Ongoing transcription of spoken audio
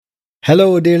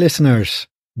Hello, dear listeners.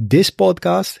 This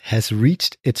podcast has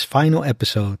reached its final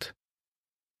episode.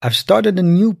 I've started a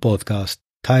new podcast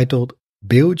titled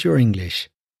Build Your English,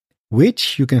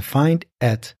 which you can find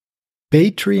at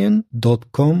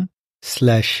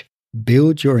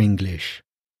patreon.com/buildyourenglish.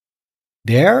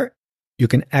 There, you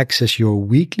can access your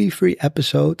weekly free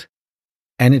episode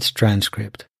and its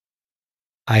transcript.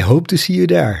 I hope to see you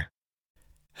there.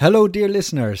 Hello, dear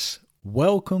listeners.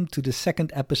 Welcome to the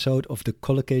second episode of the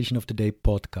Collocation of the Day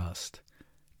podcast.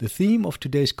 The theme of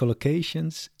today's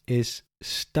collocations is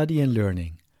study and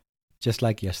learning, just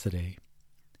like yesterday.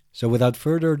 So without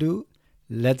further ado,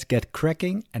 let's get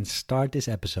cracking and start this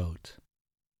episode.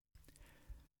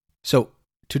 So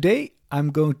today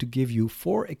I'm going to give you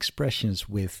 4 expressions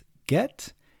with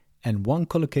get and 1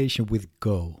 collocation with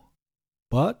go.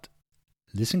 But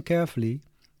listen carefully,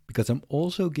 because I'm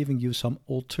also giving you some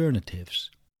alternatives.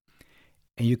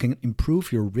 And you can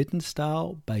improve your written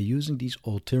style by using these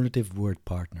alternative word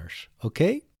partners.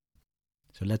 Okay?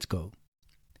 So let's go.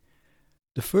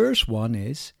 The first one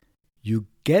is you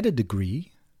get a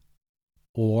degree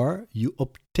or you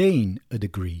obtain a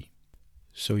degree.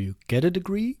 So you get a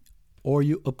degree or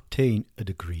you obtain a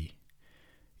degree.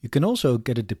 You can also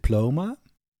get a diploma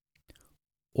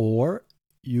or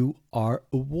you are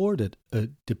awarded a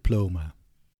diploma.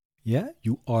 Yeah,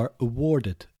 you are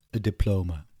awarded a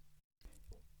diploma.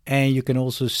 And you can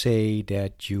also say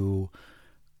that you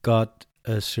got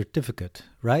a certificate,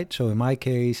 right? So in my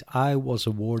case, I was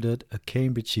awarded a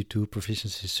Cambridge C2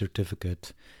 Proficiency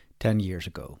Certificate 10 years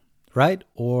ago, right?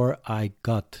 Or I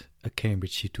got a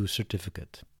Cambridge C2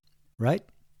 certificate, right?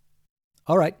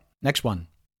 All right, next one.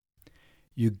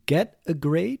 You get a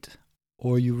grade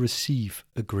or you receive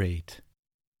a grade.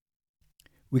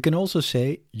 We can also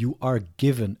say you are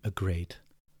given a grade.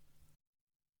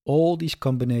 All these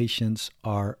combinations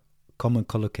are common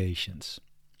collocations.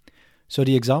 So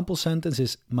the example sentence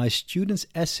is, my student's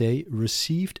essay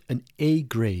received an A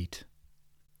grade.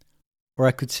 Or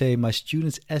I could say, my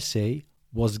student's essay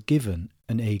was given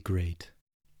an A grade.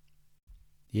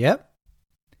 Yeah?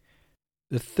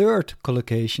 The third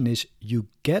collocation is, you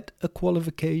get a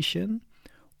qualification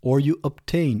or you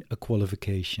obtain a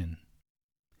qualification.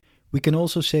 We can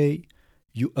also say,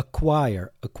 you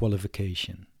acquire a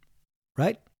qualification,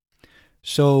 right?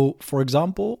 So, for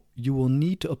example, you will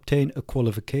need to obtain a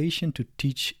qualification to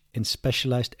teach in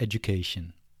specialized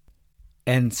education.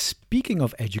 And speaking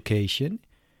of education,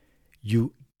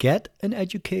 you get an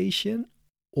education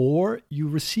or you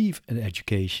receive an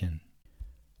education.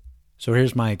 So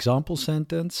here's my example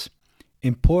sentence.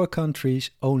 In poor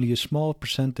countries, only a small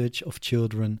percentage of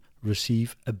children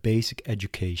receive a basic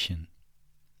education.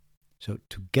 So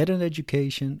to get an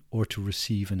education or to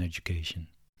receive an education.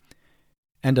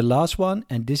 And the last one,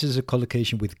 and this is a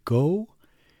collocation with go,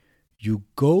 you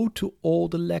go to all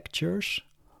the lectures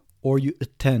or you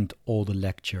attend all the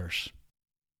lectures.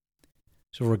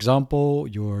 So for example,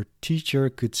 your teacher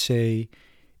could say,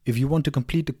 if you want to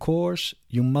complete the course,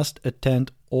 you must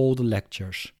attend all the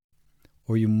lectures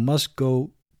or you must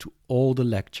go to all the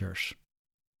lectures.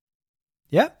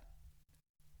 Yeah?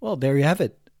 Well, there you have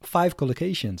it, 5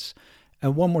 collocations.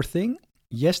 And one more thing,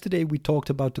 yesterday we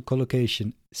talked about the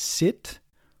collocation sit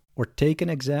or take an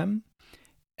exam,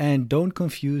 and don't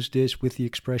confuse this with the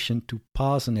expression to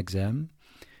pass an exam,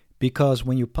 because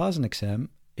when you pass an exam,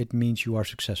 it means you are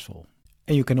successful.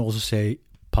 And you can also say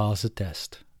pass a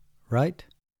test, right?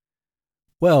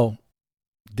 Well,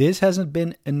 this hasn't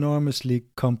been enormously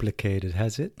complicated,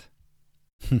 has it?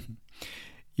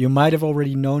 You might have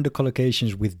already known the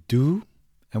collocations with do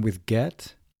and with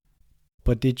get,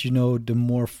 but did you know the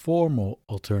more formal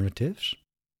alternatives?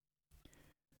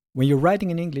 When you're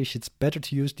writing in English, it's better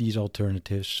to use these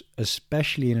alternatives,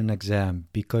 especially in an exam,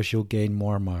 because you'll gain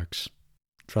more marks.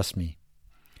 Trust me.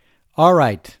 All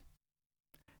right.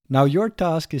 Now your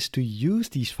task is to use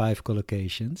these 5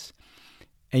 collocations,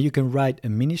 and you can write a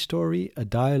mini story, a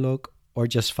dialogue, or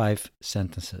just 5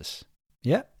 sentences.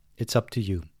 Yeah, it's up to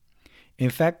you.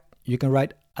 In fact, you can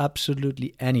write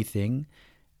absolutely anything,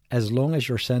 as long as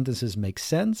your sentences make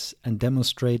sense and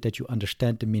demonstrate that you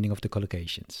understand the meaning of the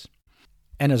collocations.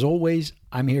 And as always,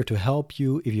 I'm here to help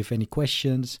you. If you have any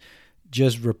questions,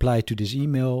 just reply to this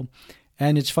email.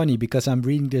 And it's funny because I'm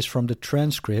reading this from the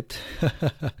transcript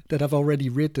that I've already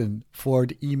written for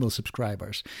the email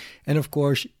subscribers. And of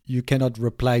course, you cannot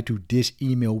reply to this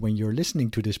email when you're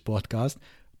listening to this podcast,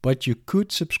 but you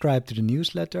could subscribe to the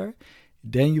newsletter.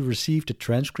 Then you receive the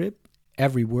transcript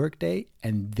every workday,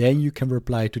 and then you can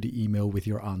reply to the email with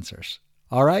your answers.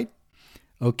 All right?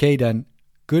 Okay, then.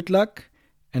 Good luck.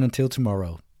 And until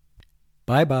tomorrow.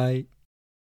 Bye-bye.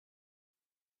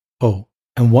 Oh,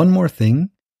 and one more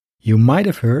thing. You might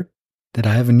have heard that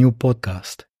I have a new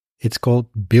podcast. It's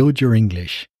called Build Your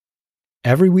English.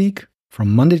 Every week,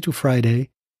 from Monday to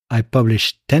Friday, I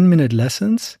publish 10-minute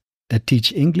lessons that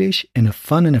teach English in a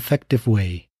fun and effective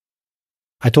way.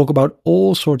 I talk about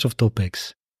all sorts of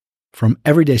topics, from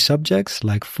everyday subjects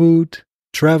like food,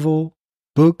 travel,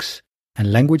 books,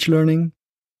 and language learning,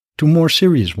 to more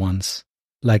serious ones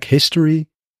like history,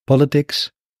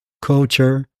 politics,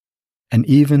 culture, and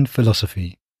even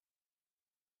philosophy.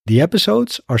 The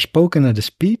episodes are spoken at a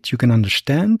speed you can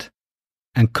understand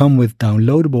and come with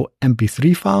downloadable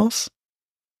MP3 files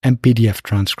and PDF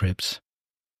transcripts.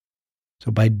 So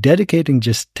by dedicating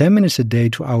just 10 minutes a day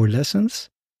to our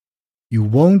lessons, you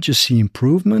won't just see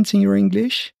improvements in your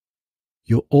English,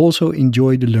 you'll also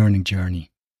enjoy the learning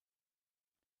journey.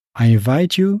 I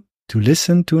invite you to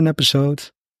listen to an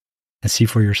episode and see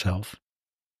for yourself.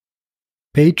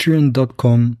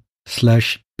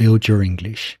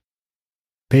 Patreon.com/buildyourenglish.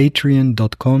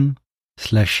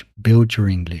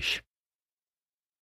 Patreon.com/buildyourenglish.